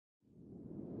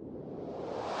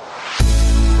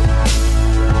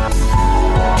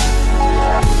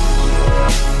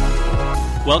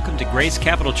Welcome to Grace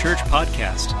Capital Church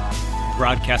Podcast,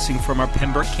 broadcasting from our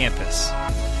Pembroke campus.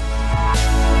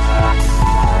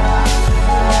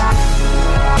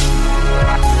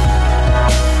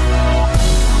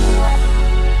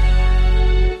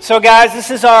 So guys, this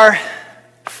is our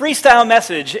freestyle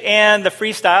message, and the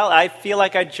freestyle, I feel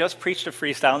like I just preached a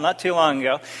freestyle not too long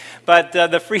ago, but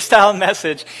the freestyle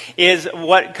message is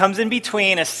what comes in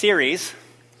between a series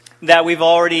that we've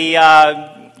already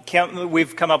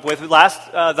we've come up with. The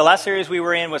last series we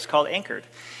were in was called Anchored,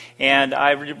 and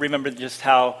I remember just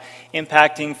how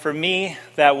impacting for me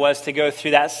that was to go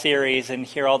through that series and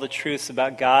hear all the truths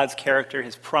about God's character,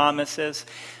 His promises,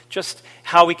 just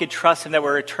how we could trust Him, that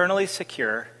we're eternally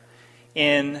secure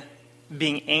in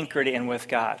being anchored in with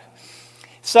God.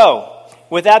 So,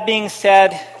 with that being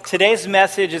said, today's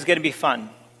message is going to be fun,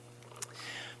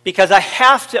 because I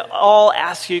have to all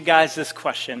ask you guys this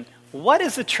question. What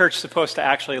is the church supposed to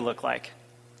actually look like?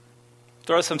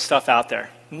 Throw some stuff out there.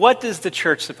 What is the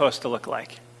church supposed to look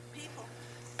like?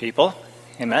 People.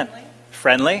 Amen.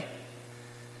 Friendly.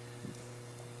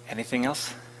 Anything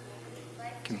else?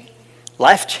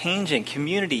 Life-changing.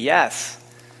 Community, yes.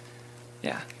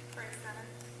 Yeah.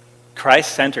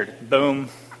 Christ-centered. Boom.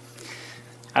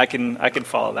 I can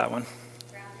follow that one.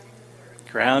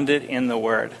 Grounded in the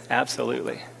Word.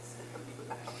 Absolutely.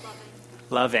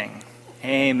 Loving.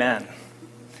 Amen.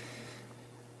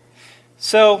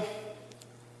 So,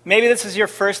 maybe this is your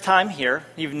first time here.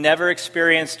 You've never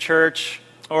experienced church,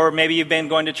 or maybe you've been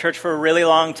going to church for a really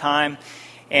long time,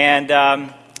 and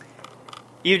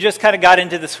you just kind of got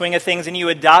into the swing of things and you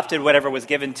adopted whatever was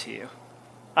given to you.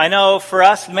 I know for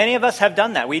us, many of us have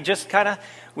done that. We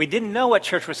didn't know what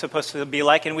church was supposed to be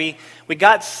like, and we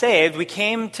got saved. We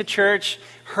came to church,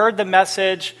 heard the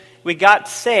message, we got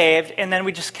saved, and then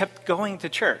we just kept going to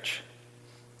church.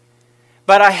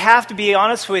 But I have to be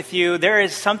honest with you, there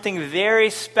is something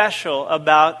very special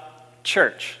about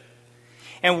church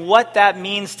and what that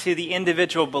means to the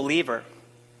individual believer.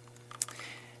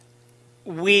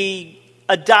 We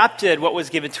adopted what was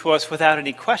given to us without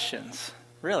any questions,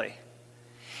 really.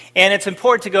 And it's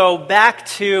important to go back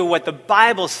to what the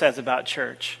Bible says about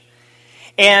church.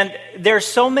 And there's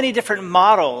so many different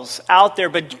models out there,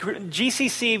 but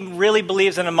GCC really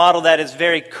believes in a model that is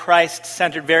very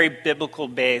Christ-centered, very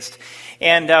biblical-based.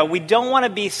 And we don't want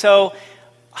to be so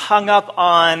hung up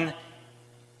on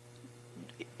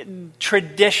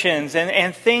traditions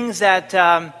and things that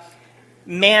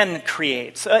man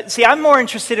creates. See, I'm more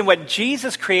interested in what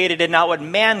Jesus created and not what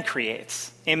man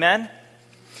creates. Amen?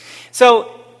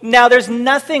 So, now there's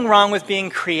nothing wrong with being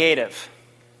creative.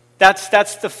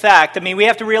 That's the fact. I mean, we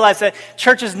have to realize that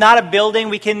church is not a building.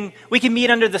 We can meet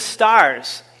under the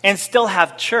stars and still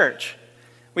have church.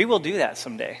 We will do that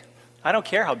someday. I don't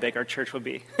care how big our church will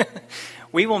be.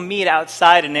 We will meet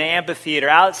outside in an amphitheater,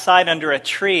 outside under a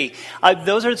tree.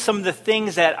 Those are some of the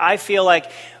things that I feel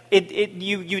like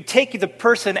you take the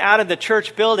person out of the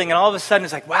church building and all of a sudden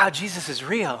it's like, wow, Jesus is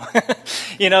real.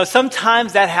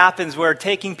 Sometimes that happens where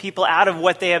taking people out of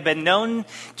what they have been known,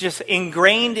 just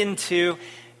ingrained into,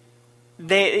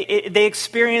 they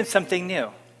experience something new.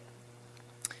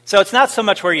 So it's not so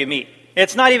much where you meet.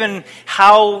 It's not even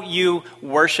how you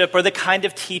worship or the kind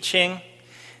of teaching.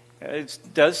 It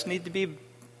does need to be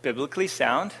biblically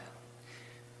sound.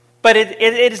 But it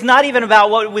is not even about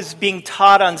what was being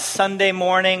taught on Sunday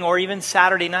morning or even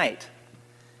Saturday night.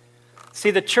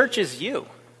 See, the church is you.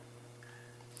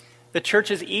 The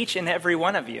church is each and every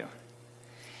one of you.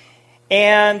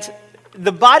 And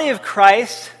the body of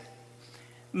Christ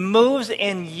moves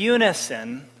in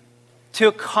unison to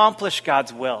accomplish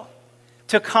God's will,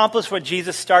 to accomplish what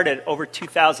Jesus started over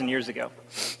 2,000 years ago.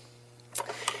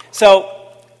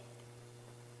 So,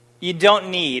 you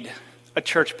don't need a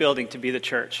church building to be the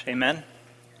church. Amen?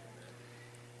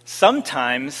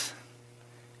 Sometimes,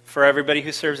 for everybody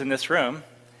who serves in this room,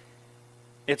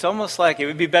 it's almost like it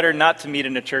would be better not to meet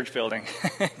in a church building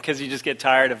because you just get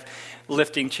tired of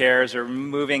lifting chairs or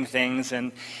moving things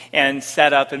and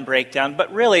set up and break down.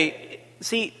 But really,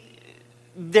 see,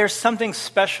 there's something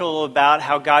special about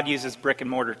how God uses brick and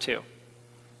mortar too.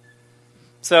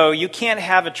 So you can't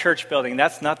have a church building.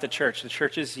 That's not the church. The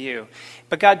church is you.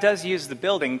 But God does use the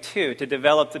building too to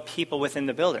develop the people within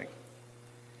the building.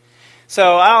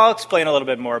 So I'll explain a little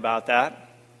bit more about that.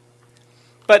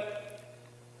 But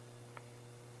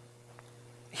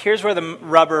here's where the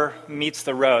rubber meets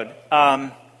the road.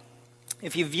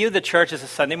 If you view the church as a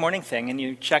Sunday morning thing and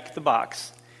you check the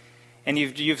box, and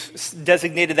you've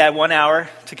designated that 1 hour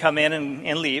to come in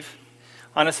and leave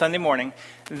on a Sunday morning,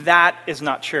 that is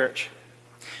not church.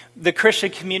 The Christian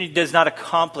community does not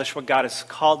accomplish what God has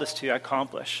called us to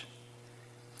accomplish.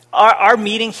 Our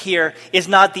meeting here is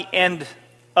not the end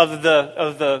of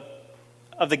the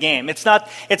game. It's not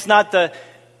the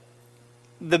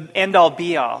end all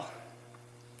be all.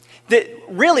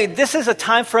 Really, this is a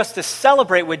time for us to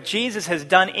celebrate what Jesus has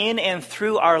done in and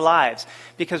through our lives,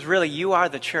 because really, you are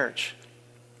the church.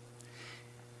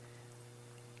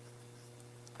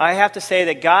 I have to say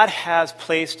that God has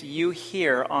placed you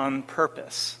here on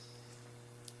purpose.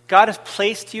 God has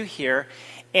placed you here,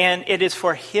 and it is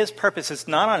for His purpose. It's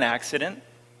not on accident.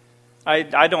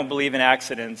 I don't believe in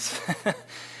accidents.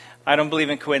 I don't believe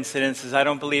in coincidences. I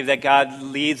don't believe that God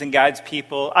leads and guides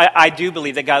people. I do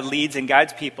believe that God leads and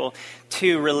guides people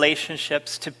to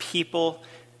relationships, to people.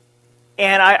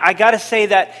 And I got to say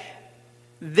that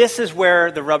this is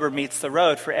where the rubber meets the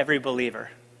road for every believer.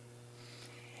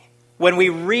 When we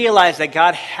realize that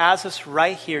God has us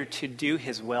right here to do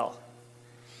His will,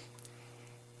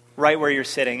 right where you're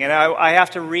sitting. And I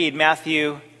have to read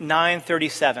Matthew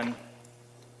 9:37.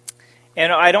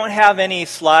 And I don't have any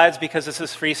slides because this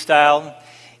is freestyle,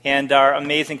 and our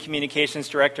amazing communications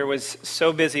director was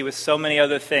so busy with so many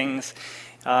other things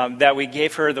that we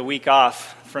gave her the week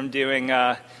off from doing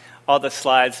all the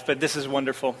slides, but this is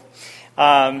wonderful.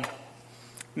 Matthew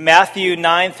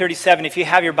 9:37, if you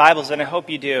have your Bibles, and I hope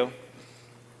you do,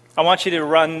 I want you to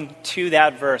run to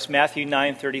that verse, Matthew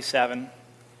 9:37.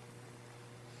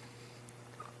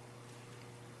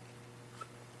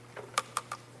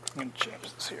 I'm going to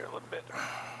change this here a little bit.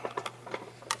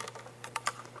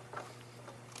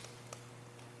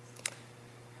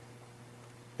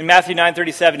 In Matthew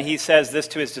 9:37, he says this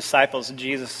to his disciples.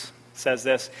 Jesus says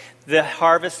this: "The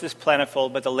harvest is plentiful,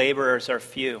 but the laborers are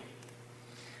few.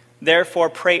 Therefore,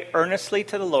 pray earnestly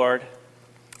to the Lord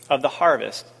of the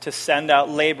harvest to send out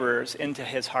laborers into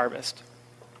His harvest."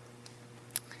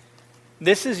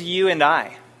 This is you and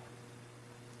I.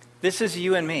 This is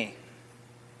you and me.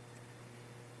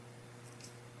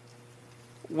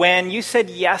 When you said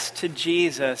yes to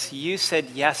Jesus, you said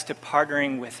yes to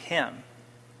partnering with Him.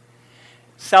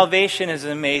 Salvation is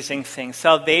an amazing thing.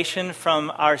 Salvation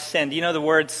from our sin. Do you know the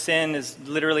word sin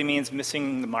literally means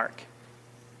missing the mark?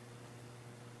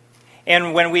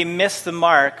 And when we miss the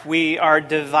mark, we are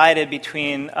divided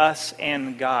between us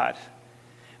and God.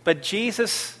 But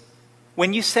Jesus,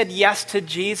 when you said yes to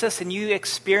Jesus and you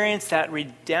experienced that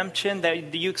redemption,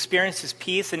 that you experienced His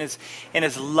peace and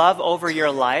His love over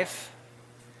your life,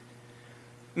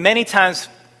 many times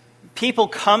people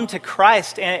come to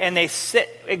Christ and they sit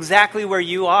exactly where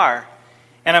you are.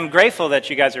 And I'm grateful that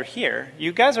you guys are here.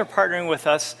 You guys are partnering with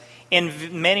us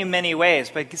in many, many ways.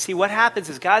 But see, what happens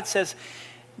is God says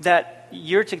that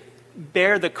you're to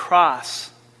bear the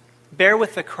cross. Bear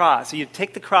with the cross. You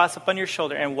take the cross up on your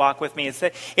shoulder and walk with me.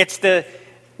 It's the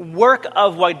work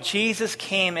of what Jesus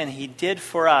came and He did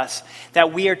for us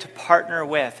that we are to partner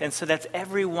with. And so that's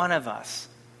every one of us.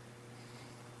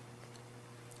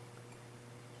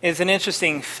 It's an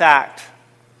interesting fact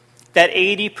that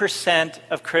 80%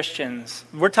 of Christians,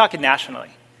 we're talking nationally,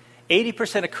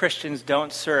 80% of Christians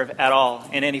don't serve at all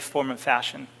in any form of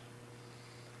fashion.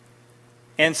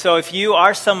 And so if you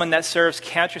are someone that serves,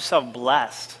 count yourself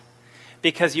blessed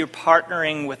because you're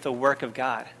partnering with the work of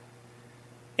God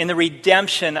in the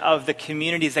redemption of the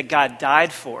communities that God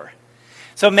died for.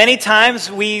 So many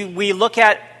times we look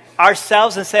at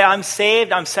ourselves and say, I'm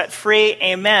saved, I'm set free,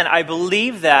 amen. I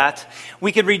believe that.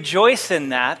 We could rejoice in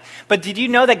that. But did you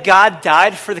know that God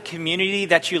died for the community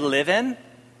that you live in?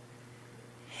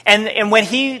 And when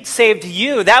He saved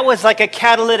you, that was like a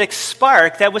catalytic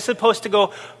spark that was supposed to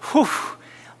go, whew,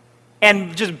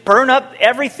 and just burn up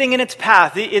everything in its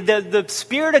path. The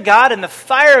Spirit of God and the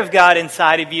fire of God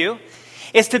inside of you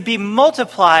is to be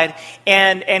multiplied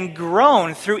and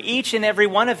grown through each and every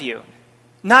one of you.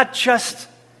 Not just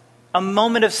a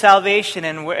moment of salvation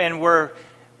and we're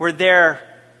there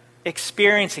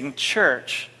experiencing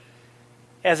church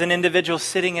as an individual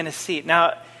sitting in a seat.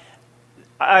 Now,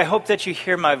 I hope that you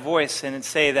hear my voice and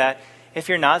say that if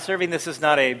you're not serving, this is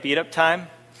not a beat-up time.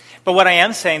 But what I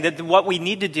am saying, that what we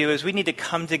need to do is we need to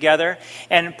come together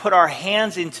and put our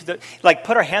hands on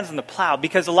the plow,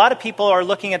 because a lot of people are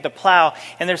looking at the plow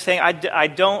and they're saying,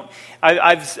 I've done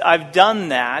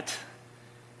that,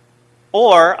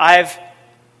 or I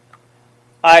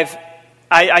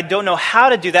don't know how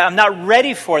to do that. I'm not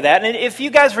ready for that. And if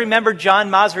you guys remember John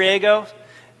Mazariegos,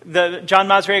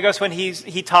 when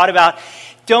he taught about,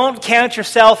 don't count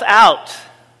yourself out.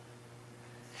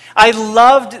 I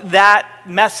loved that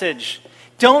message.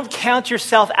 Don't count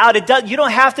yourself out. You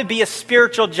don't have to be a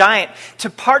spiritual giant to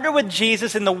partner with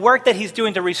Jesus in the work that He's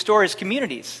doing to restore His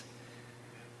communities.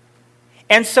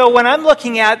 And so when I'm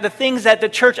looking at the things that the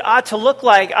church ought to look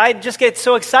like, I just get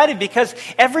so excited because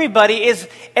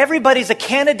everybody's a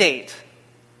candidate.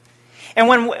 And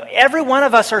when every one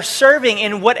of us are serving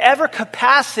in whatever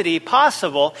capacity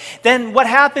possible, then what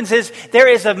happens is there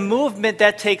is a movement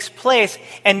that takes place,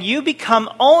 and you become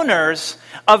owners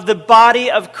of the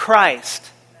body of Christ.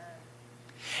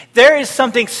 There is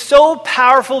something so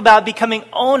powerful about becoming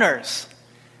owners.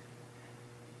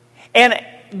 And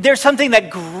there's something that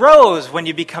grows when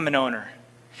you become an owner.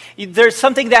 There's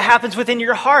something that happens within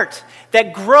your heart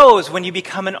that grows when you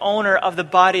become an owner of the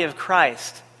body of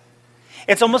Christ.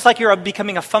 It's almost like you're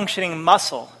becoming a functioning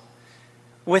muscle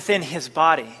within his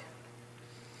body.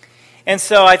 And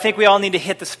so I think we all need to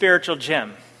hit the spiritual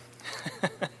gym.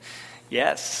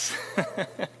 Yes.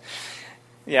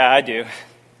 Yeah, I do.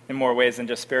 In more ways than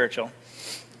just spiritual.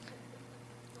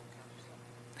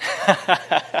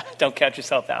 Don't count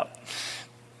yourself out.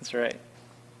 That's right.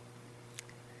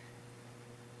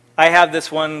 I have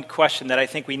this one question that I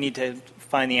think we need to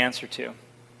find the answer to.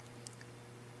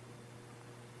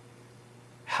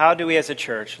 How do we as a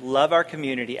church love our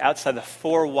community outside the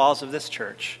four walls of this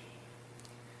church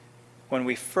when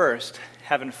we first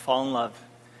haven't fallen in love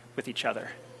with each other?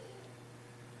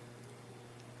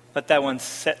 Let that one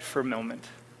sit for a moment.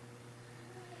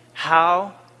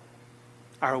 How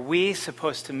are we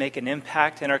supposed to make an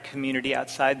impact in our community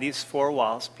outside these four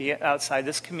walls, be it outside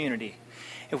this community,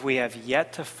 if we have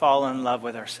yet to fall in love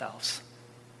with ourselves?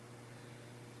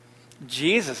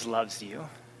 Jesus loves you.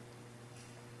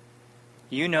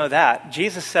 You know that.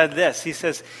 Jesus said this. He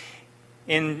says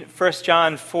in 1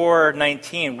 John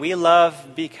 4:19, we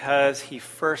love because he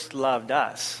first loved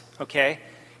us. Okay?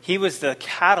 He was the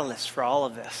catalyst for all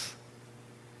of this.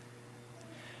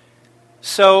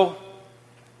 So,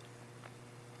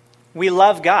 we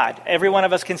love God. Every one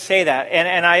of us can say that.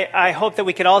 And I hope that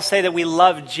we can all say that we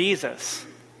love Jesus.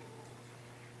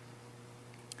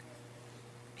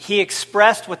 He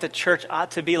expressed what the church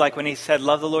ought to be like when he said,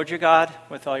 love the Lord your God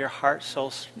with all your heart,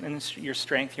 soul, and your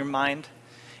strength, your mind,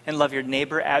 and love your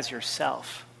neighbor as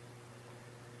yourself.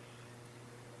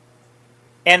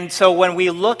 And so when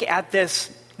we look at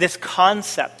this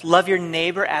concept, love your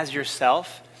neighbor as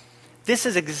yourself, this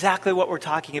is exactly what we're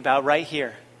talking about right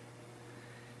here.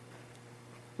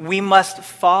 We must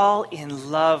fall in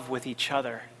love with each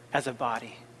other as a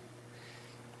body.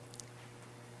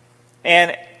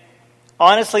 And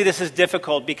honestly, this is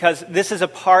difficult because this is a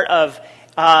part of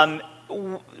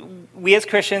we as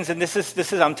Christians, and this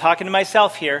is I'm talking to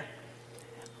myself here.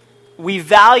 We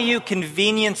value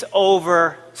convenience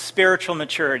over spiritual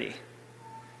maturity.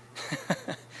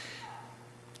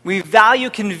 We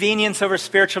value convenience over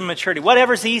spiritual maturity.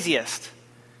 Whatever's easiest.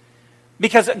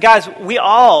 Because guys, we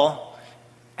all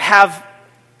have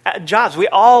jobs. We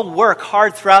all work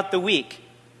hard throughout the week.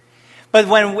 But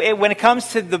when it comes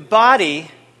to the body,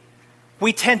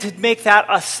 we tend to make that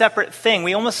a separate thing.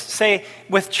 We almost say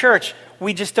with church,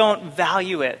 we just don't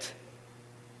value it.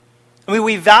 I mean,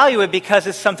 we value it because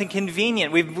it's something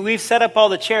convenient. We've set up all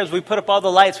the chairs. We put up all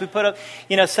the lights. We put up,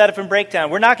 set up and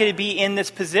breakdown. We're not going to be in this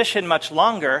position much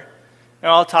longer.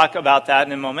 And I'll talk about that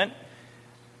in a moment,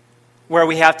 where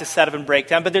we have to set up and break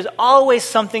down. But there's always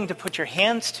something to put your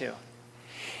hands to.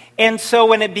 And so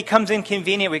when it becomes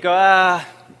inconvenient, we go,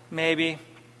 maybe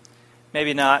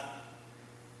not.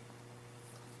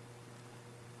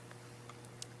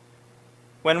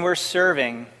 When we're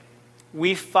serving,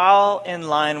 we fall in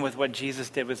line with what Jesus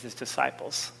did with his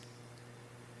disciples.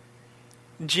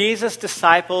 Jesus'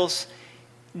 disciples,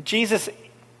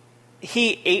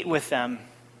 he ate with them,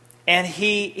 and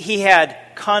he had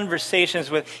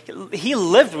conversations he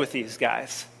lived with these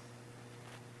guys.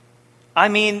 I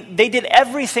mean, they did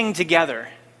everything together.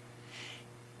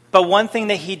 But one thing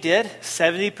that he did,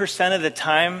 70% of the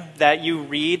time that you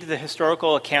read the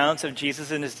historical accounts of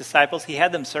Jesus and his disciples, he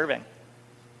had them serving.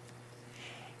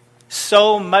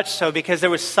 So much so because there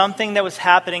was something that was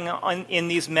happening in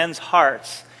these men's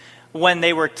hearts when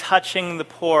they were touching the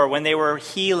poor, when they were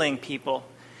healing people,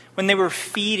 when they were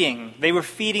feeding. They were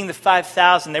feeding the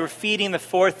 5,000. They were feeding the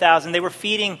 4,000. They were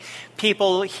feeding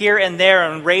people here and there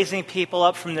and raising people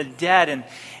up from the dead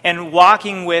and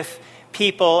walking with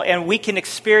people. And we can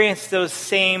experience those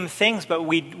same things, but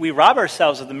we rob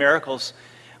ourselves of the miracles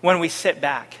when we sit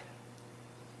back.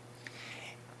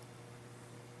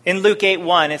 In Luke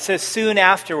 8:1, it says, soon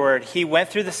afterward, he went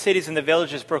through the cities and the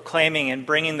villages proclaiming and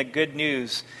bringing the good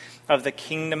news of the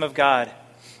kingdom of God.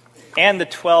 And the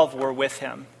 12 were with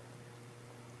him.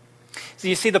 So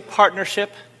you see the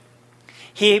partnership?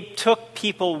 He took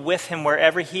people with him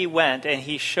wherever he went, and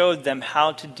he showed them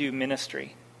how to do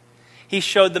ministry. He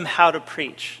showed them how to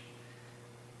preach.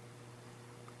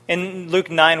 In Luke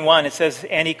 9:1, it says,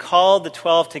 "And he called the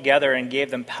 12 together and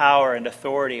gave them power and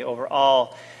authority over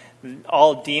all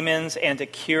demons and to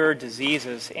cure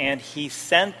diseases. And he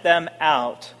sent them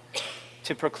out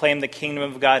to proclaim the kingdom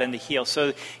of God and to heal."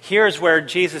 So here's where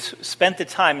Jesus spent the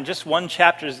time, in just one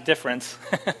chapter's difference.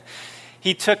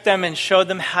 He took them and showed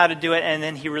them how to do it, and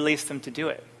then he released them to do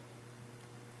it.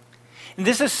 And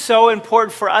this is so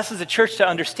important for us as a church to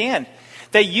understand,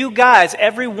 that you guys,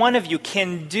 every one of you,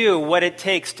 can do what it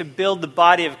takes to build the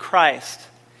body of Christ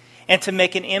and to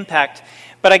make an impact.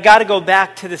 But I got to go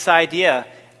back to this idea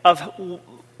of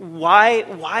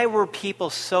why were people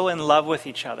so in love with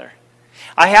each other?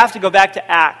 I have to go back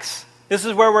to Acts. This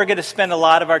is where we're going to spend a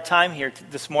lot of our time here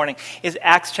this morning, is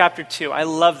Acts chapter 2. I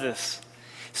love this.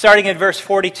 Starting in verse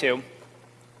 42.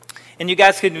 And you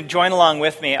guys can join along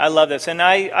with me. I love this. And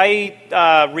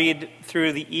I read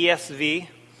through the ESV,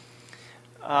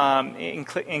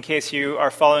 in case you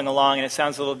are following along, and it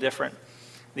sounds a little different.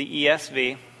 The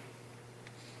ESV.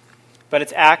 But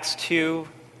it's Acts 2,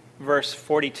 verse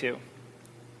 42.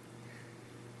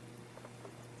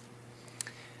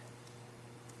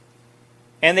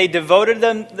 "And they devoted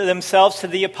themselves to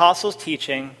the apostles'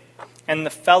 teaching and the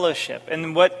fellowship."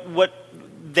 And what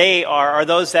they are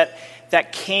those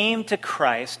that came to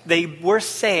Christ. They were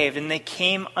saved, and they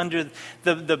came under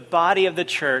the body of the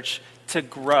church to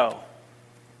grow.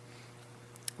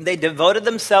 They devoted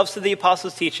themselves to the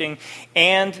apostles' teaching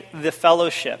and the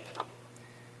fellowship,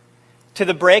 to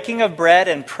the breaking of bread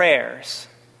and prayers.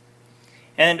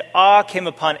 And awe came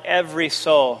upon every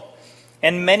soul.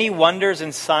 And many wonders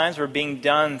and signs were being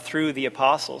done through the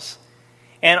apostles.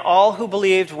 And all who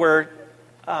believed were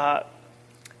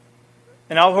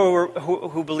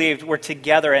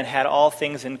together and had all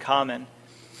things in common.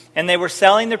 And they were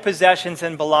selling their possessions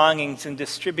and belongings and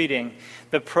distributing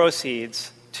the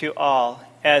proceeds to all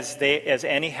as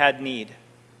any had need.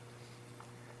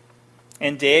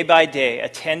 And day by day,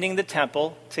 attending the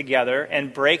temple together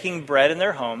and breaking bread in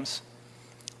their homes,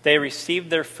 they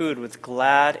received their food with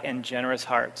glad and generous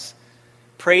hearts,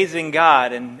 praising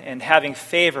God and having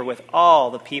favor with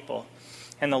all the people.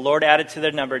 And the Lord added to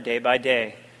their number day by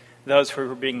day those who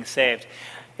were being saved.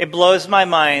 It blows my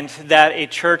mind that a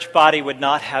church body would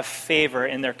not have favor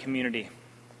in their community.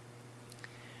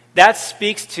 That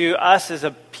speaks to us as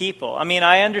a people. I mean,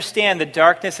 I understand the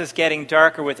darkness is getting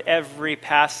darker with every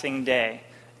passing day.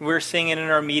 We're seeing it in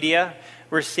our media.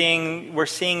 We're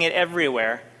seeing it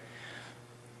everywhere.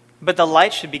 But the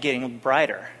light should be getting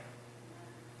brighter.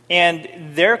 And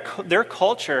their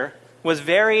culture was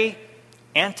very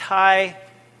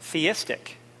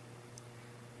anti-theistic,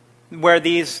 where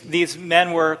these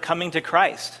men were coming to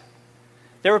Christ.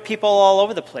 There were people all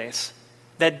over the place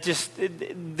that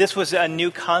this was a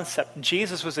new concept.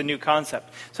 Jesus was a new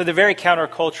concept. So they're very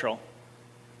countercultural,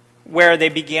 where they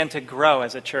began to grow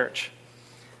as a church.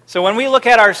 So when we look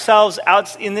at ourselves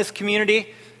out in this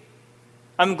community,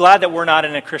 I'm glad that we're not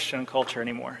in a Christian culture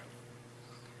anymore.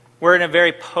 We're in a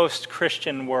very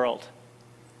post-Christian world.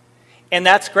 And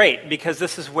that's great, because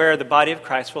this is where the body of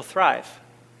Christ will thrive.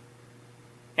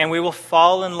 And we will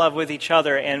fall in love with each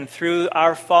other, and through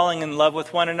our falling in love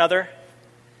with one another,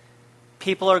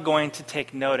 people are going to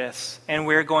take notice, and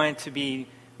we're going to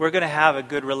have a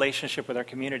good relationship with our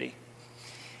community.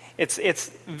 It's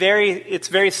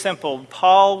very simple.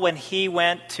 Paul, when he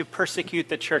went to persecute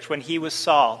the church, when he was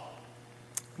Saul,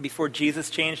 before Jesus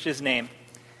changed his name,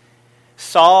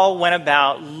 Saul went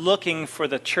about looking for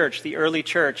the church, the early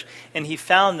church, and he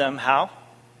found them how?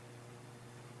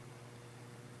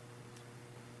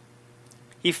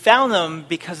 He found them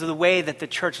because of the way that the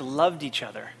church loved each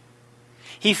other.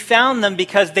 He found them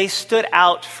because they stood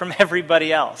out from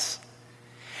everybody else.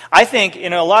 I think,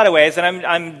 in a lot of ways, and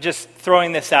I'm just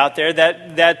throwing this out there,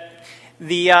 that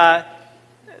the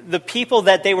people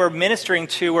that they were ministering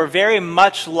to were very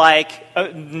much like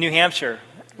New Hampshire.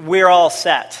 We're all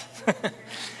set.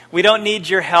 We don't need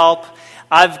your help.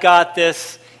 I've got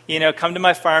this. Come to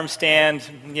my farm stand.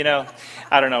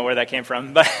 I don't know where that came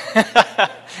from, but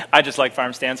I just like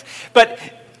farm stands. But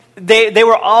they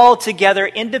were all together,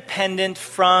 independent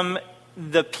from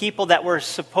the people that were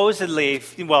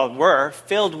were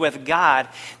filled with God.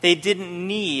 They didn't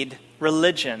need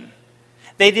religion.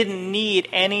 They didn't need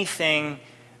anything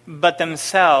but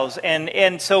themselves.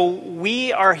 And so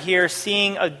we are here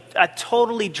seeing a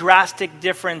totally drastic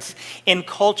difference in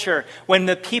culture. When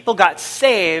the people got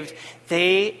saved,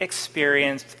 they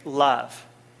experienced love.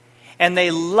 And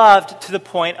they loved to the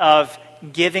point of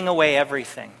giving away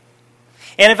everything.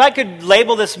 And if I could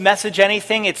label this message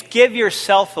anything, it's give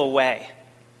yourself away.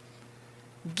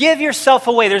 Give yourself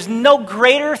away. There's no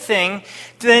greater thing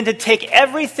than to take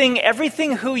everything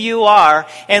who you are,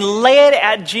 and lay it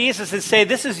at Jesus and say,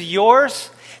 this is yours.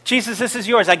 Jesus, this is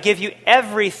yours. I give you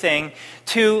everything,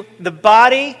 to the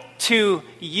body, to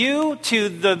you, to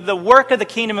the work of the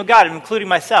kingdom of God, including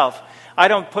myself. I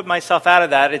don't put myself out of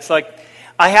that. It's like,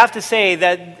 I have to say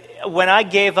that when I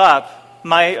gave up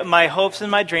my hopes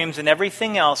and my dreams and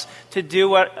everything else to do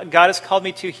what God has called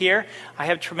me to here, I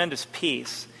have tremendous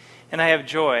peace and I have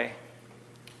joy.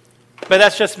 But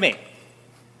that's just me.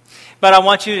 But I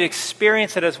want you to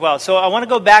experience it as well. So I want to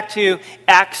go back to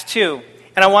Acts 2,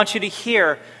 and I want you to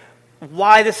hear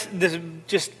why this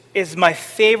just is my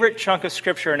favorite chunk of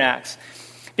Scripture in Acts.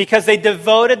 Because they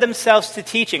devoted themselves to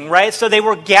teaching, right? So they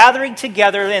were gathering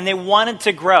together and they wanted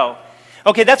to grow.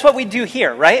 Okay, that's what we do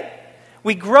here, right?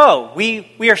 We grow.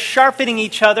 We are sharpening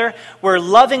each other. We're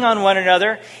loving on one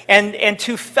another. And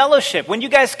to fellowship. When you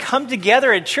guys come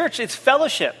together at church, it's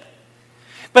fellowship.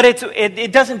 But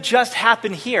it doesn't just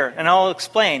happen here, and I'll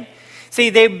explain. See,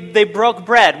 they broke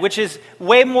bread, which is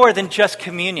way more than just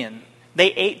communion.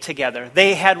 They ate together.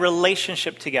 They had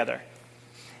relationship together.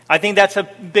 I think that's a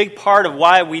big part of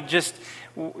why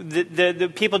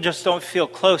the people just don't feel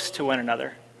close to one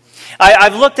another.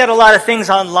 I've looked at a lot of things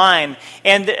online,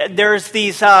 and there's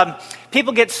these,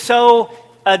 people get so,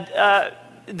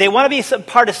 they want to be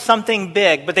part of something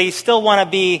big, but they still want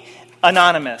to be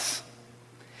anonymous.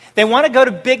 They want to go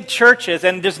to big churches,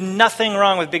 and there's nothing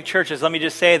wrong with big churches, let me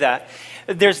just say that.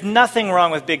 There's nothing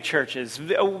wrong with big churches.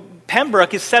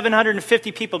 Pembroke is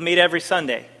 750 people meet every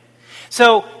Sunday.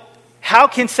 So how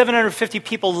can 750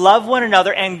 people love one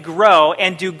another and grow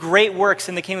and do great works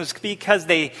in the kingdom? Because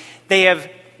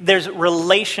there's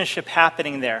relationship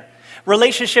happening there.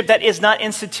 Relationship that is not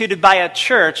instituted by a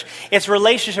church. It's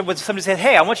relationship with somebody saying,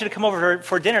 hey, I want you to come over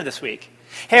for dinner this week.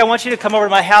 Hey, I want you to come over to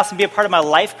my house and be a part of my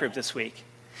life group this week.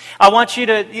 I want you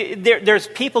to, there's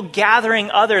people gathering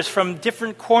others from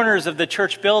different corners of the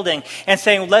church building and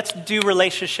saying, let's do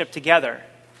relationship together.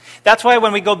 That's why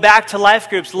when we go back to life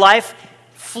groups, life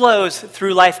flows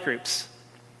through life groups.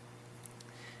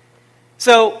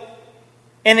 So,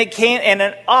 and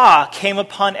an awe came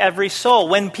upon every soul.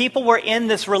 When people were in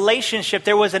this relationship,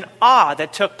 there was an awe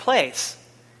that took place.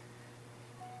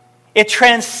 It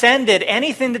transcended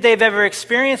anything that they've ever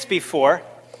experienced before.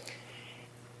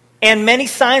 And many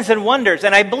signs and wonders.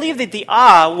 And I believe that the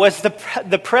awe was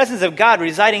the presence of God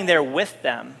residing there with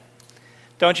them.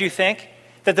 Don't you think?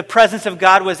 That the presence of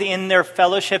God was in their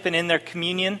fellowship and in their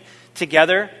communion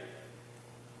together.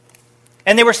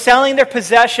 And they were selling their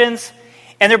possessions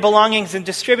and their belongings and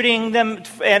distributing them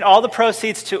and all the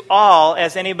proceeds to all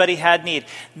as anybody had need.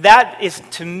 That is,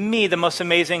 to me, the most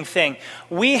amazing thing.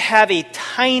 We have a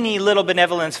tiny little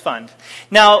benevolence fund.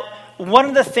 Now, one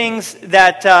of the things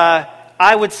that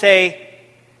I would say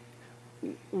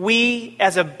we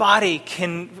as a body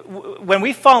can, when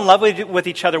we fall in love with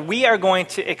each other, we are going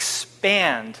to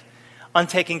expand on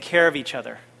taking care of each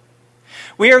other.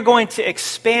 We are going to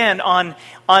expand on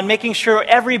making sure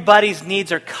everybody's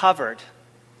needs are covered.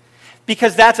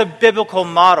 Because that's a biblical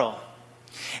model.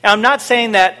 And I'm not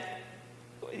saying that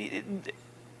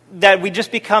we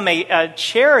just become a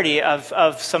charity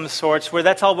of some sorts where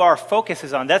that's all our focus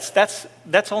is on.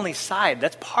 That's only side.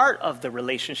 That's part of the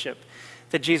relationship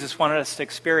that Jesus wanted us to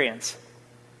experience.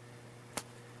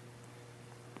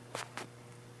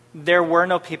 There were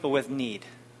no people with need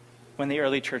when the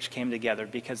early church came together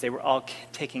because they were all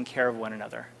taking care of one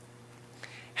another.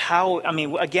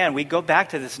 Again, we go back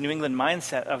to this New England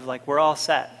mindset of like, we're all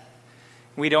set.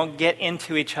 We don't get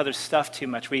into each other's stuff too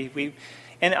much.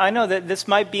 And I know that this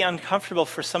might be uncomfortable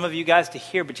for some of you guys to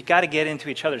hear, but you got to get into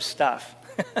each other's stuff.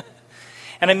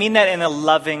 And I mean that in a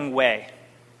loving way.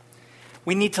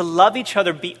 We need to love each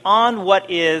other beyond what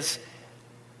is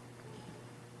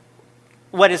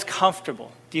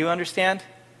comfortable. Do you understand?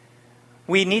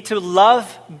 We need to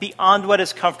love beyond what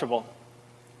is comfortable.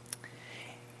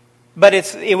 But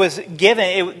it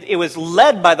was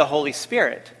led by the Holy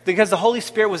Spirit, because the Holy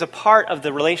Spirit was a part of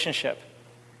the relationship.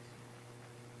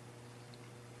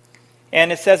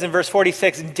 And it says in verse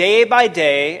 46, day by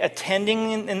day,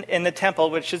 attending in the temple,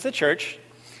 which is the church,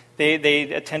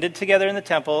 they attended together in the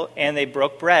temple, and they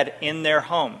broke bread in their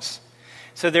homes.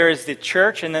 So there is the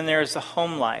church, and then there is the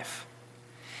home life.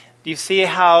 Do you see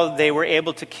how they were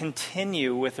able to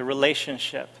continue with the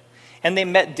relationship? And they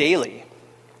met daily.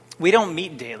 We don't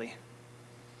meet daily.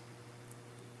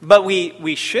 But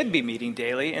we should be meeting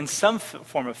daily in some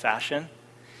form of fashion.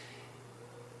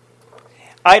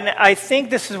 I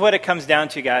think this is what it comes down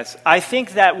to, guys. I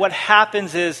think that what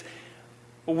happens is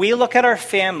we look at our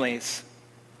families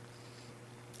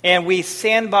and we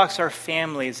sandbox our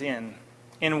families in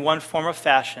in one form or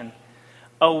fashion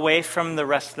away from the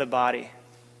rest of the body.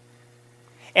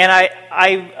 And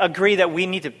I agree that we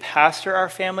need to pastor our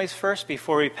families first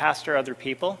before we pastor other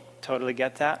people. Totally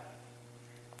get that.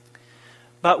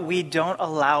 But we don't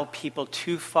allow people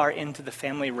too far into the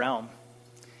family realm.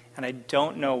 And I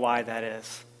don't know why that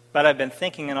is. But I've been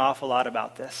thinking an awful lot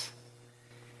about this.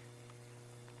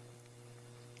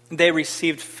 They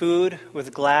received food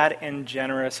with glad and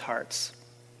generous hearts,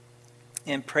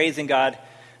 and praising God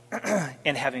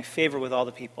and having favor with all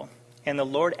the people. And the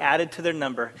Lord added to their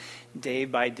number day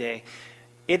by day.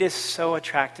 It is so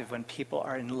attractive when people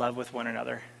are in love with one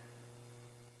another.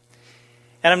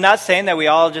 And I'm not saying that we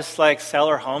all just like sell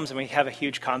our homes and we have a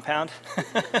huge compound.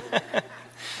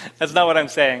 That's not what I'm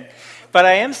saying. But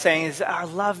I am saying is that our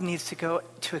love needs to go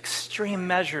to extreme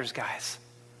measures, guys.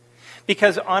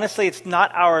 Because honestly, it's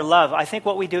not our love. I think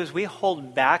what we do is we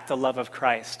hold back the love of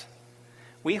Christ.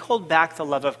 We hold back the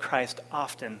love of Christ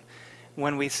often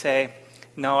when we say,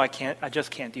 no, I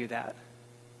just can't do that.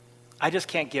 I just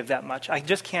can't give that much. I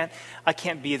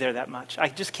can't be there that much. I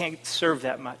just can't serve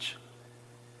that much.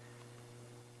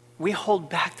 We hold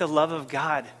back the love of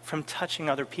God from touching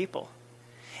other people.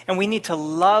 And we need to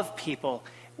love people,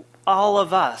 all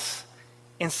of us,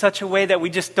 in such a way that we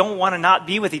just don't want to not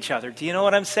be with each other. Do you know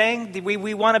what I'm saying?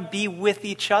 We want to be with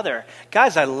each other.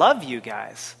 Guys, I love you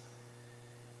guys.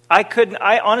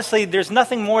 I honestly, there's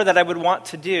nothing more that I would want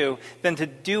to do than to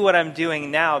do what I'm doing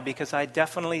now, because I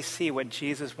definitely see what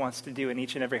Jesus wants to do in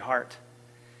each and every heart.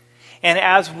 And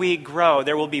as we grow,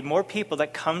 there will be more people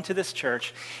that come to this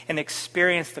church and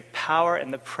experience the power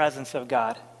and the presence of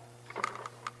God.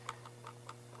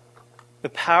 The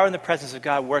power and the presence of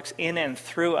God works in and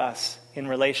through us in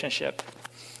relationship.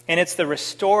 And it's the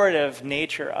restorative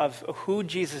nature of who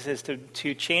Jesus is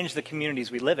to change the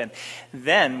communities we live in.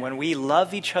 Then, when we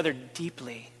love each other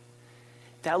deeply,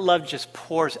 that love just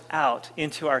pours out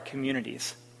into our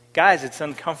communities. Guys, it's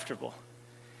uncomfortable.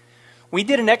 We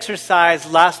did an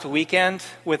exercise last weekend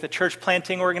with a church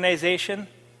planting organization.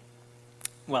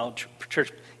 Well,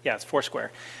 it's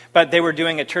Foursquare. But they were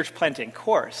doing a church planting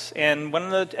course. And one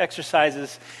of the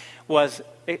exercises was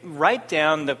write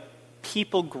down the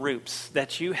people groups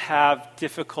that you have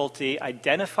difficulty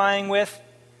identifying with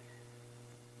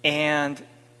and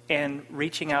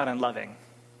reaching out and loving.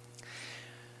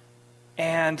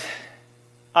 And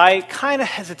I kind of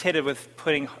hesitated with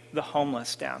putting the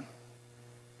homeless down.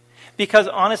 Because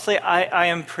honestly, I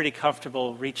am pretty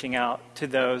comfortable reaching out to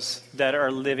those that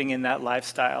are living in that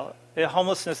lifestyle.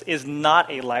 Homelessness is not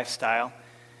a lifestyle,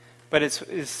 but it's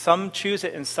some choose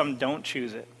it and some don't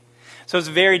choose it. So it's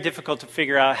very difficult to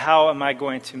figure out how am I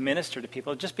going to minister to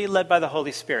people. Just be led by the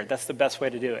Holy Spirit. That's the best way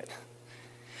to do it.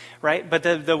 Right? But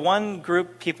the one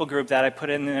people group that I put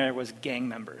in there was gang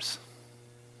members.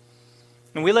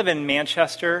 And we live in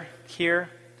Manchester here.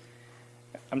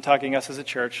 I'm talking us as a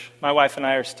church. My wife and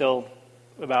I are still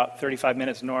about 35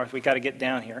 minutes north. We got to get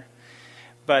down here.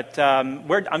 But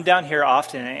I'm down here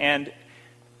often, and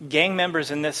gang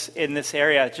members in this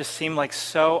area just seem like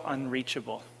so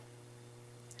unreachable.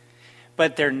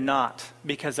 But they're not,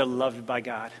 because they're loved by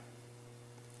God.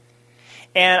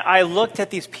 And I looked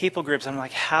at these people groups, and I'm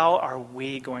like, how are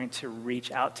we going to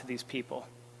reach out to these people?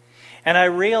 And I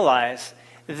realized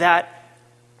that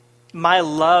my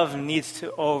love needs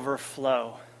to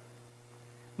overflow.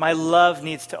 My love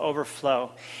needs to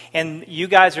overflow. And you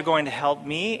guys are going to help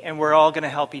me, and we're all going to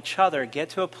help each other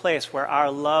get to a place where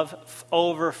our love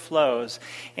overflows.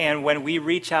 And when we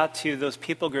reach out to those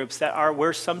people groups that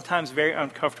we're sometimes very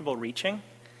uncomfortable reaching,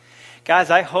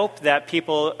 guys, I hope that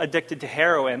people addicted to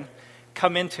heroin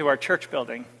come into our church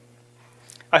building.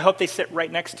 I hope they sit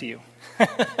right next to you.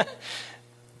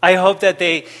 I hope that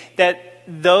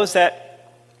those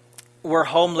that were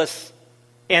homeless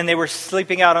and they were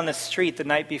sleeping out on the street the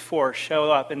night before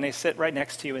show up and they sit right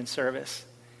next to you in service.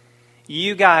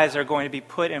 You guys are going to be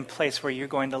put in place where you're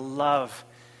going to love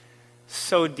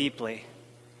so deeply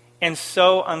and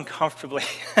so uncomfortably.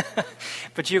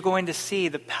 But you're going to see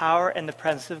the power and the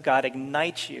presence of God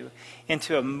ignite you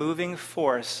into a moving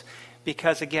force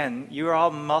because, again, you're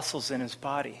all muscles in his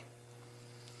body.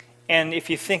 And if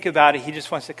you think about it, he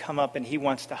just wants to come up and he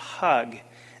wants to hug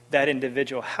that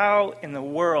individual. How in the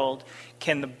world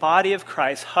can the body of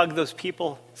Christ hug those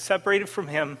people separated from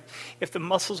him if the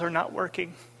muscles are not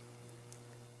working?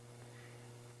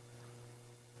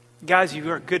 Guys, you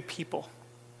are good people.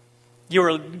 You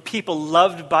are people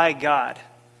loved by God.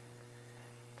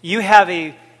 You have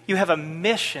a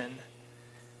mission,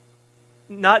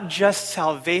 not just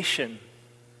salvation.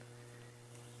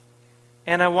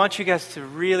 And I want you guys to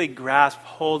really grasp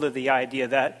hold of the idea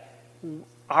that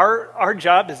our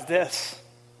job is this.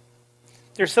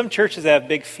 There's some churches that have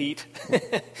big feet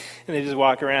and they just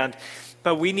walk around.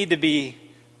 But we need to be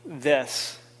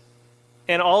this.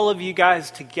 And all of you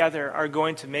guys together are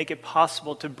going to make it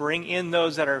possible to bring in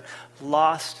those that are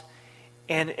lost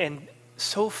and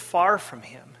so far from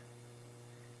him.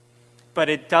 But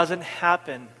it doesn't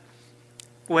happen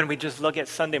when we just look at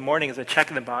Sunday morning as a check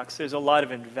in the box. There's a lot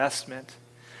of investment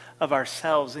of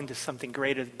ourselves into something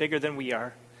greater, bigger than we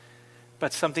are,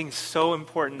 but something so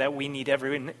important that we need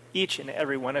each and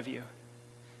every one of you.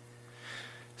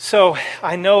 So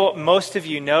I know most of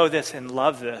you know this and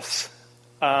love this,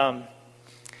 but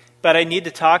I need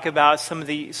to talk about some of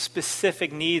the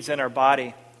specific needs in our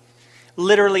body.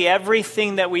 Literally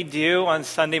everything that we do on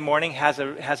Sunday morning has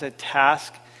a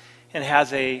task and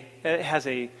has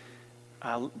a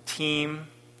team,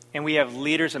 and we have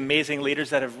leaders, amazing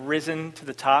leaders that have risen to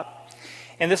the top.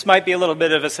 And this might be a little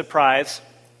bit of a surprise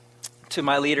to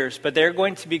my leaders, but they're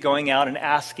going to be going out and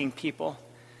asking people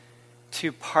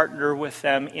to partner with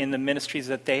them in the ministries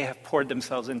that they have poured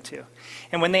themselves into.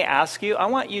 And when they ask you, I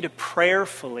want you to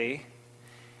prayerfully,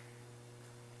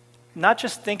 not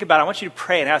just think about it, I want you to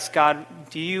pray and ask God,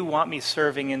 do you want me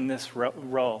serving in this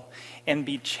role? And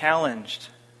be challenged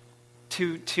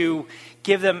to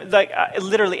give them,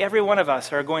 literally every one of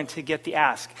us are going to get the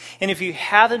ask. And if you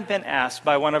haven't been asked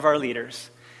by one of our leaders,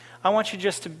 I want you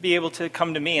just to be able to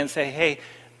come to me and say, hey,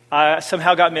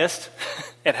 somehow got missed.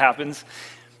 It happens.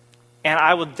 And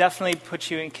I will definitely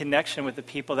put you in connection with the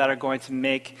people that are going to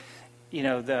make,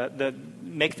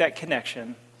 make that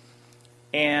connection.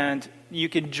 And you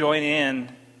can join in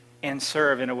and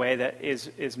serve in a way that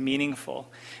is meaningful.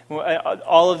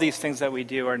 All of these things that we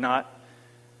do are not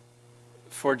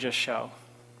for just show.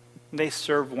 They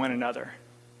serve one another.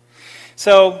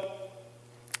 So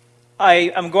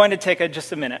I'm going to take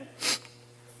just a minute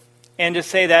and just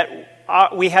say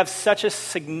that we have such a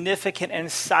significant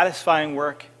and satisfying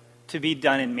work to be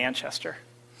done in Manchester.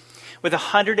 With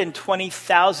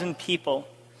 120,000 people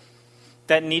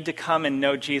that need to come and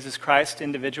know Jesus Christ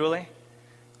individually,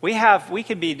 we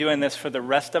could be doing this for the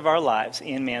rest of our lives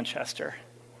in Manchester.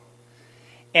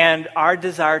 And our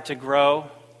desire to grow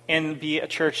and be a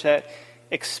church that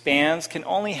expands can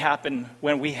only happen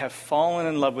when we have fallen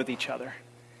in love with each other.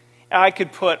 I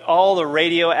could put all the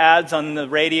radio ads on the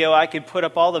radio. I could put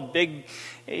up all the big,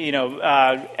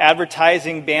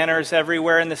 advertising banners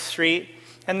everywhere in the street,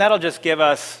 and that'll just give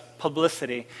us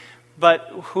publicity. But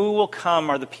who will come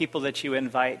are the people that you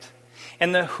invite.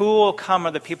 And the who will come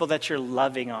are the people that you're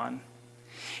loving on.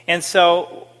 And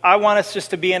so I want us just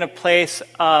to be in a place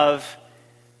of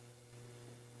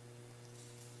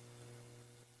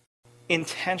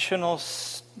intentional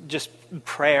just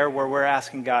prayer where we're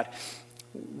asking God,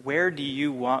 where do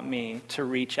you want me to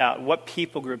reach out? What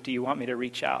people group do you want me to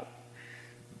reach out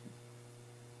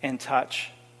and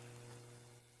touch?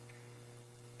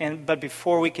 But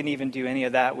before we can even do any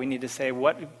of that, we need to say,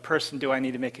 what person do I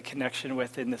need to make a connection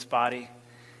with in this body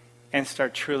and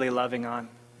start truly loving on?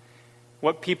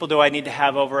 What people do I need to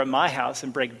have over at my house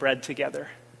and break bread together?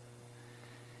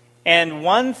 And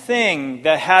one thing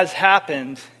that has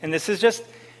happened, and this is just,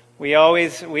 we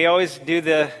always do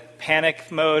the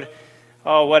panic mode,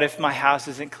 oh, what if my house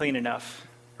isn't clean enough?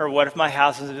 Or what if my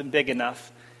house isn't big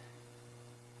enough?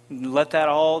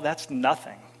 That's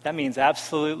nothing. That means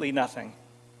absolutely nothing.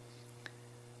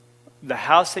 The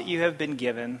house that you have been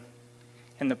given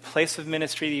and the place of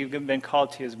ministry that you've been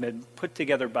called to has been put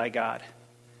together by God.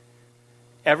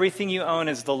 Everything you own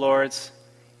is the Lord's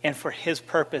and for his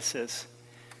purposes.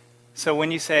 So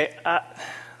when you say,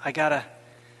 I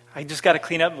just got to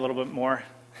clean up a little bit more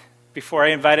before I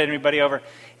invite anybody over,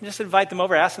 and just invite them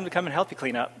over, ask them to come and help you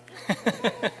clean up.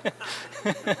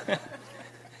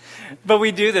 But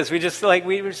we do this. We just say,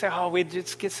 we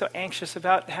just get so anxious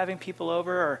about having people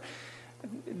over, or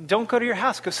don't go to your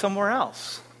house, go somewhere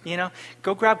else.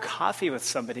 Go grab coffee with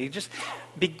somebody. Just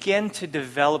begin to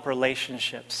develop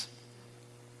relationships.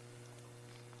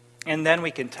 And then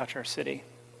we can touch our city.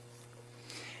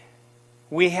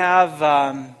 We have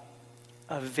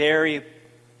a very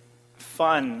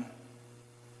fun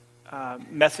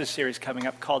message series coming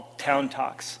up called Town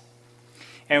Talks.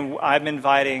 And I'm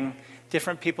inviting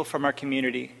different people from our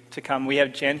community to come. We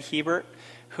have Jen Hebert,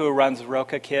 who runs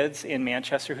Roca Kids in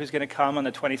Manchester, who's going to come on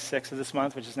the 26th of this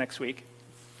month, which is next week.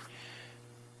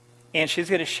 And she's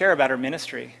going to share about her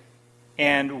ministry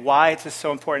and why it's just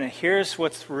so important. And here's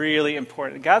what's really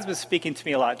important. God's been speaking to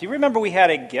me a lot. Do you remember we had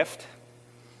a gift?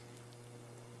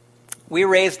 We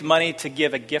raised money to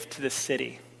give a gift to the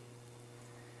city.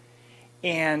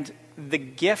 And the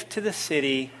gift to the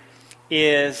city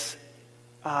is,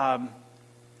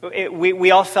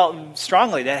 we all felt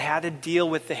strongly that it had to deal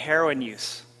with the heroin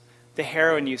use. the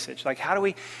heroin usage. Like, how do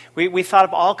we thought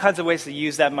of all kinds of ways to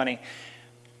use that money.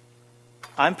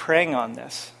 I'm praying on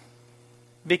this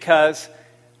because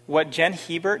what Jen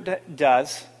Hebert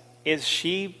does is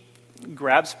she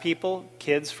grabs people,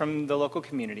 kids from the local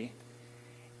community,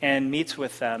 and meets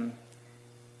with them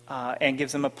and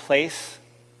gives them a place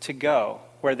to go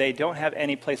where they don't have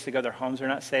any place to go. Their homes are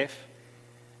not safe.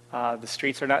 The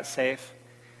streets are not safe.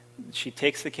 She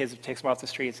takes the kids, takes them off the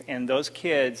streets, and those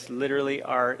kids literally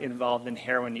are involved in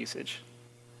heroin usage.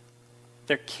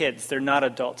 They're kids. They're not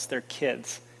adults. They're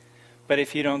kids. But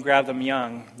if you don't grab them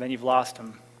young, then you've lost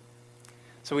them.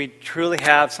 So we truly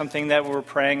have something that we're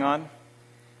praying on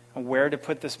where to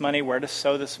put this money, where to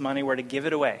sow this money, where to give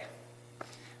it away.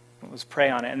 Let's pray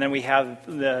on it. And then we have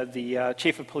the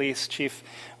Chief of Police, Chief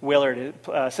Willard,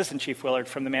 Assistant Chief Willard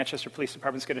from the Manchester Police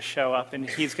Department is going to show up, and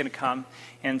he's going to come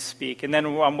and speak. And then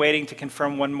I'm waiting to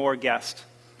confirm one more guest.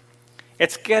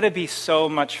 It's going to be so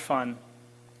much fun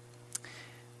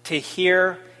to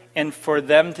hear and for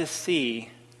them to see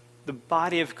the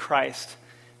body of Christ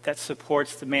that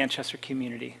supports the Manchester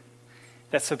community,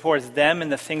 that supports them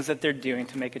and the things that they're doing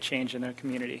to make a change in their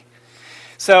community.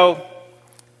 So,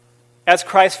 as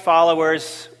Christ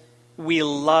followers, we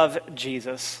love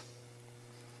Jesus.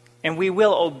 And we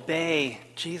will obey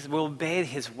Jesus. We'll obey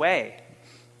his way.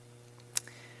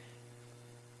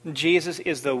 Jesus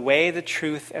is the way, the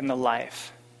truth, and the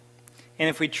life. And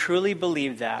if we truly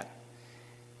believe that,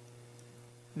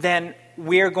 then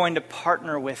we are going to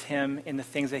partner with him in the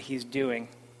things that he's doing.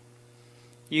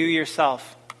 You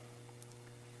yourself.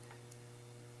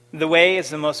 The Way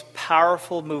is the most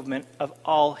powerful movement of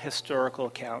all historical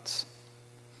accounts.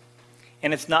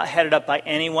 And it's not headed up by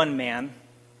any one man.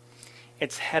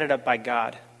 It's headed up by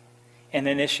God and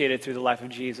initiated through the life of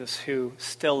Jesus, who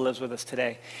still lives with us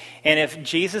today. And if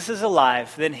Jesus is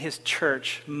alive, then his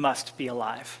church must be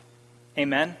alive.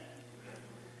 Amen?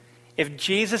 If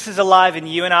Jesus is alive in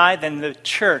you and I, then the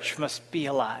church must be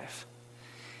alive.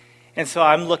 And so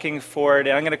I'm looking forward,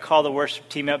 and I'm going to call the worship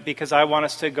team up because I want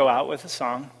us to go out with a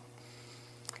song.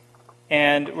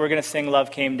 And we're going to sing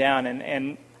Love Came Down,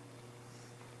 and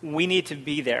we need to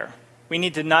be there. We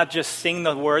need to not just sing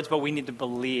the words, but we need to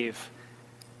believe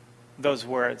those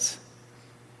words.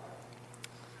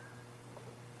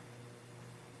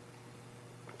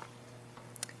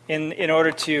 In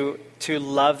order to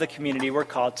love the community we're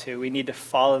called to, we need to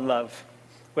fall in love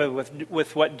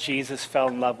with what Jesus fell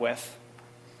in love with,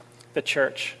 the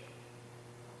church.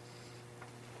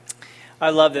 I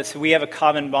love this. We have a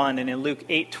common bond, and in Luke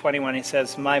 8:21 he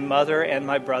says, "My mother and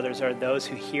my brothers are those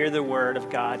who hear the word of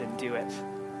God and do it."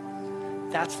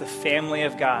 That's the family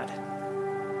of God.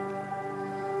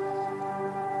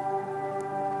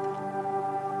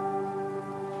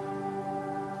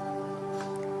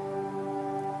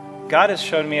 God has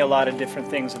shown me a lot of different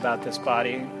things about this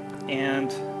body and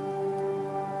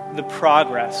the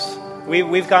progress.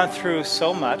 We've gone through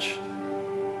so much,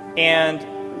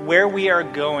 and where we are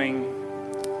going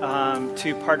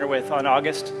to partner with on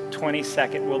August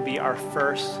 22nd will be our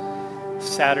first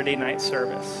Saturday night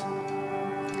service.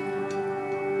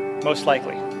 Most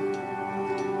likely.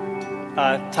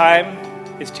 Time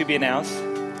is to be announced,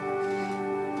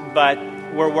 but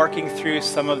we're working through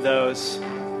some of those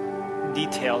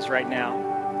details right now.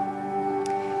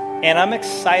 And I'm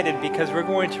excited because we're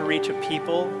going to reach a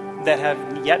people that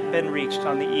have yet been reached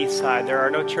on the east side. There are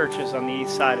no churches on the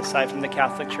east side aside from the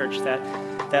Catholic Church that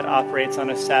operates on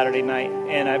a Saturday night.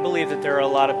 And I believe that there are a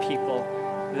lot of people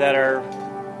that are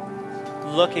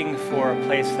looking for a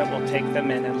place that will take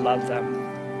them in and love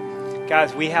them.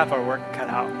 Guys, we have our work cut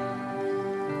out.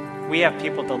 We have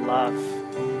people to love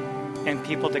and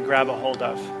people to grab a hold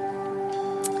of.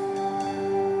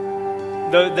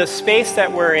 The space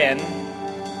that we're in,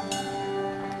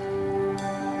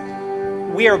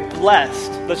 we are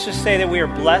blessed. Let's just say that we are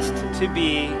blessed to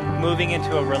be moving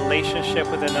into a relationship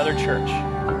with another church.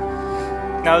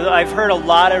 Now, I've heard a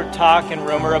lot of talk and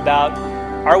rumor about,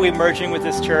 are we merging with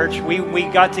this church? We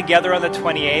got together on the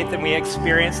 28th and we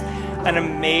experienced an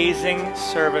amazing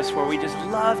service where we just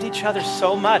loved each other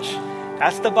so much.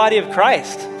 That's the body of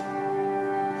Christ.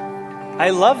 I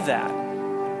love that.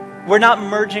 We're not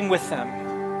merging with them.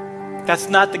 That's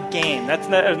not the game. That's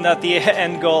not the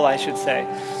end goal, I should say.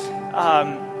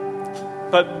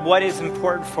 But what is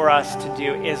important for us to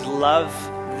do is love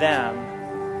them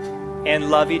and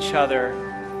love each other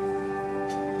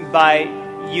by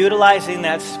utilizing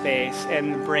that space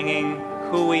and bringing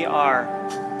who we are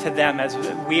to them as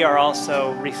we are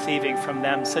also receiving from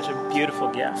them such a beautiful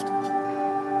gift.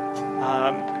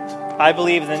 I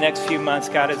believe in the next few months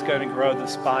God is going to grow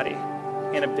this body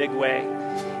in a big way.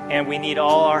 And we need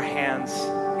all our hands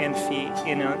and feet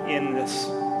in this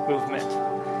movement.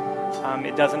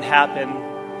 It doesn't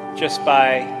happen just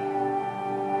by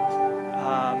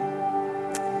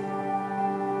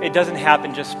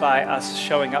us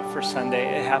showing up for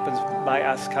Sunday. It happens by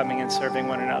us coming and serving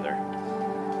one another.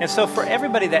 And so for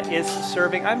everybody that is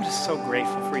serving, I'm just so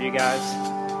grateful for you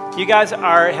guys. You guys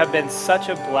have been such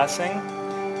a blessing.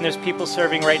 And there's people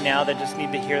serving right now that just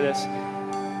need to hear this.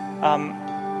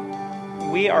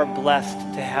 We are blessed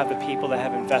to have the people that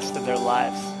have invested their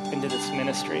lives into this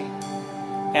ministry.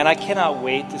 And I cannot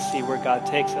wait to see where God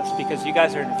takes us, because you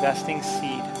guys are investing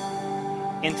seed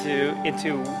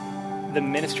into the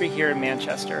ministry here in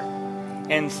Manchester.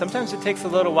 And sometimes it takes a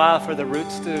little while for the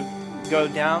roots to go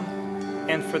down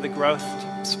and for the growth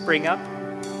to spring up.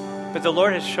 But the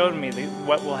Lord has shown me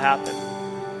what will happen.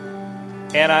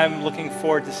 And I'm looking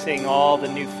forward to seeing all the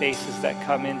new faces that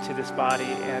come into this body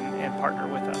and partner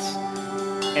with us.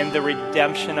 And the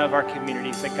redemption of our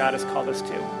communities that God has called us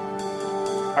to.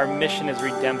 Our mission is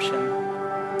redemption.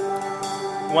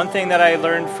 One thing that I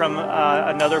learned from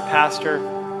another pastor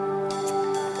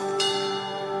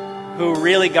who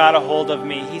really got a hold of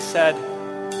me, he said,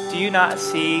 "Do you not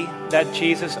see that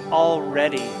Jesus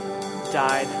already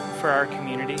died for our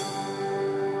community?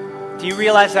 Do you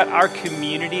realize that our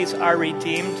communities are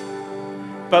redeemed?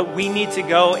 But we need to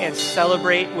go and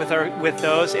celebrate with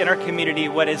those in our community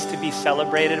what is to be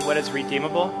celebrated, what is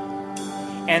redeemable,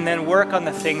 and then work on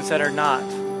the things that are not.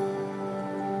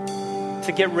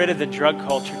 To get rid of the drug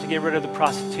culture, to get rid of the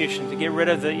prostitution, to get rid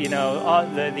of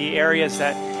the areas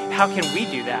that, how can we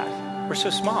do that? We're so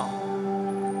small."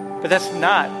 But that's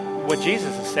not what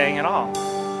Jesus is saying at all.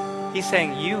 He's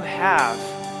saying you have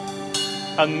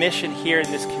a mission here in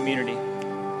this community.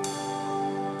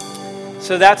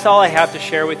 So that's all I have to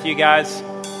share with you guys.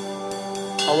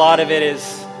 A lot of it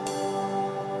is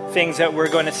things that we're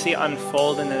going to see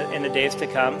unfold in the days to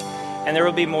come. And there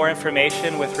will be more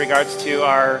information with regards to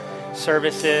our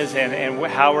services and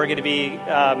how we're going to be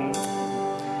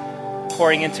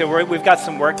pouring into. We've got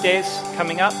some work days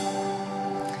coming up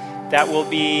that will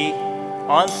be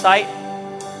on site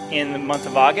in the month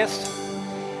of August.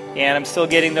 And I'm still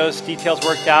getting those details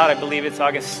worked out. I believe it's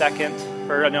August 2nd,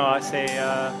 or no, I say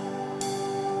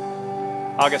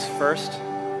August 1st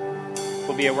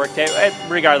will be a work day.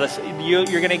 Regardless, you're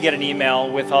going to get an email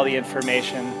with all the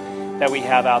information that we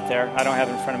have out there. I don't have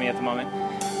it in front of me at the moment.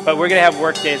 But we're going to have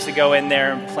work days to go in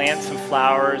there and plant some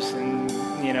flowers and,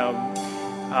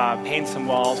 paint some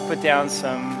walls, put down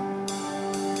some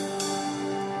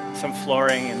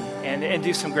flooring and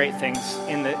do some great things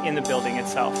in the building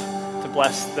itself to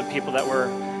bless the people that we're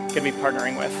going to be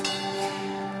partnering with.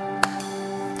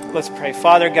 Let's pray.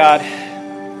 Father God,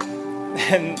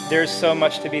 and there's so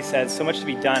much to be said, so much to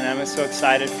be done, and I'm so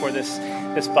excited for this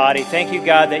body. Thank you,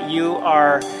 God, that you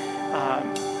are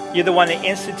you're the one that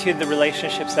instituted the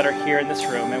relationships that are here in this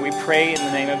room, and we pray in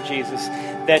the name of Jesus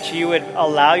that you would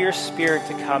allow your Spirit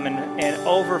to come and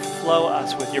overflow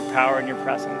us with your power and your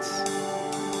presence.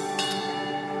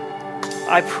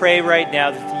 I pray right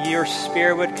now that your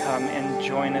Spirit would come and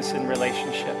join us in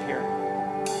relationship here.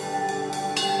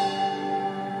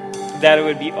 That it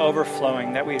would be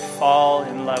overflowing, that we'd fall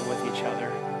in love with each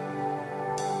other.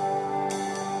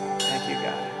 Thank you,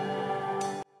 God.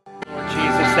 Lord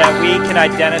Jesus, that we can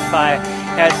identify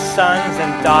as sons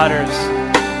and daughters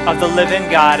of the living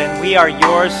God, and we are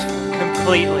yours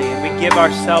completely, and we give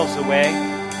ourselves away.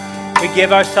 We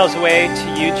give ourselves away to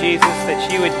you, Jesus,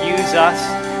 that you would use us,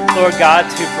 Lord God,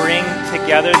 to bring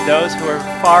together those who are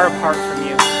far apart from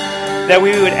you. That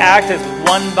we would act as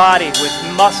one body with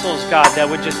muscles, God, that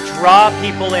would just draw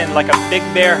people in like a big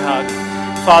bear hug.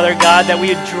 Father God, that we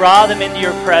would draw them into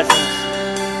your presence.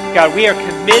 God, we are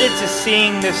committed to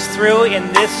seeing this through in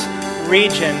this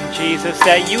region, Jesus,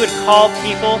 that you would call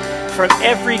people from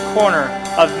every corner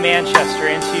of Manchester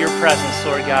into your presence,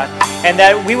 Lord God. And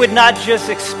that we would not just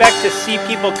expect to see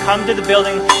people come to the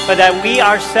building, but that we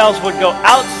ourselves would go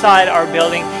outside our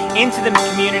building into the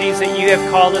communities that you have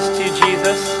called us to,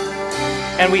 Jesus.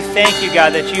 And we thank you,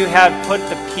 God, that you have put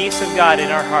the peace of God in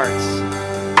our hearts,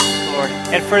 Lord.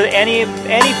 And for any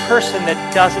person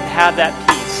that doesn't have that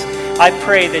peace, I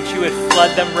pray that you would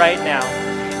flood them right now.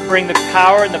 Bring the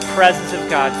power and the presence of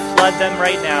God. Flood them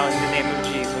right now in the name of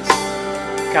Jesus.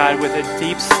 God, with a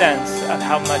deep sense of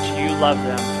how much you love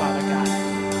them, Father God.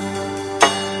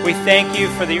 We thank you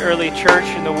for the early church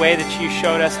and the way that you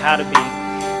showed us how to be.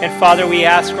 And Father, we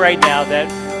ask right now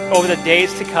that over the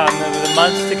days to come, over the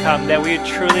months to come, that we would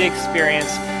truly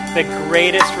experience the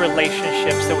greatest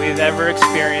relationships that we've ever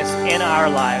experienced in our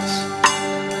lives.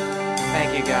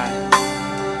 Thank you, God.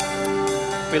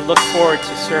 We look forward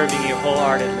to serving you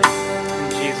wholeheartedly. In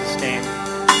Jesus' name,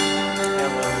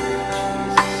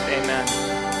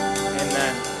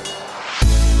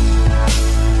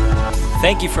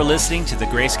 Thank you for listening to the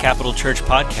Grace Capital Church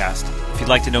podcast. If you'd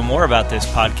like to know more about this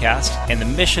podcast and the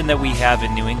mission that we have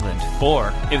in New England,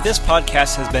 or if this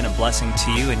podcast has been a blessing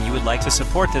to you and you would like to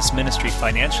support this ministry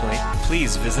financially,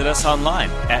 please visit us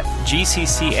online at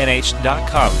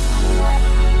gccnh.com.